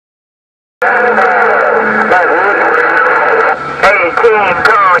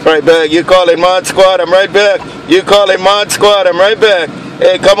Right back. You call it ModSquad, I'm right back. You call it ModSquad, I'm right back.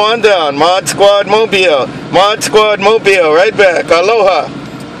 Hey, come on down. ModSquad Mobile. ModSquad Mobile, right back. Aloha.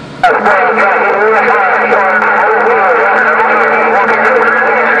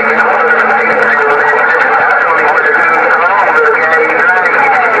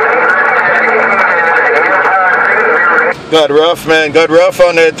 Got rough, man. Got rough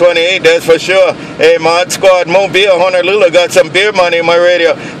on that 28, that's for sure. Hey, ModSquad Mobile, Honolulu, got some beer money in my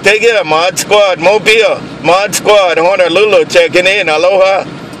radio. Take it, ModSquad Mobile. ModSquad Honolulu, checking in. Aloha.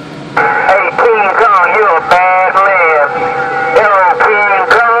 Hey, King Kong, you a bad man. Yo, King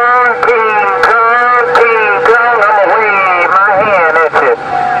Kong, King Kong, King Kong, I'ma wave my hand at you.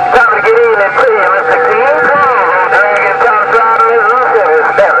 Time to get in and see you, Mr. King Kong. Dragon Top Side of his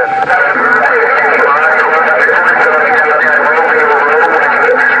 77.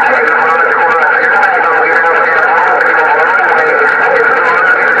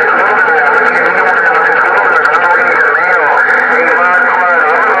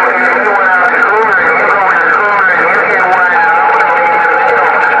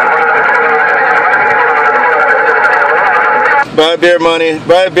 Buy beer money,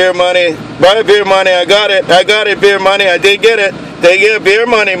 buy beer money, buy beer money. I got it, beer money. I did get it. They get beer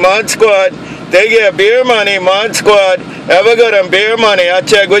money, ModSquad. They get beer money, ModSquad. Have a good one, beer money. I'll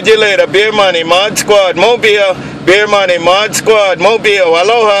check with you later. Beer money, ModSquad, Mobile. Beer money, ModSquad, Mobile.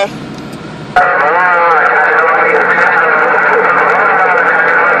 Aloha.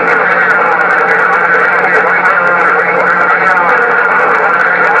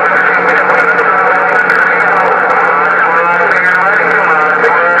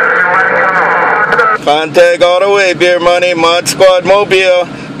 Contact all the way, beer money, ModSquad Mobile.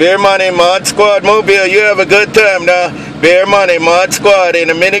 Beer money, ModSquad Mobile. You have a good time now. Beer money, ModSquad in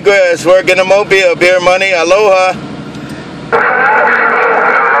the mini grass, working the mobile. Beer money, aloha.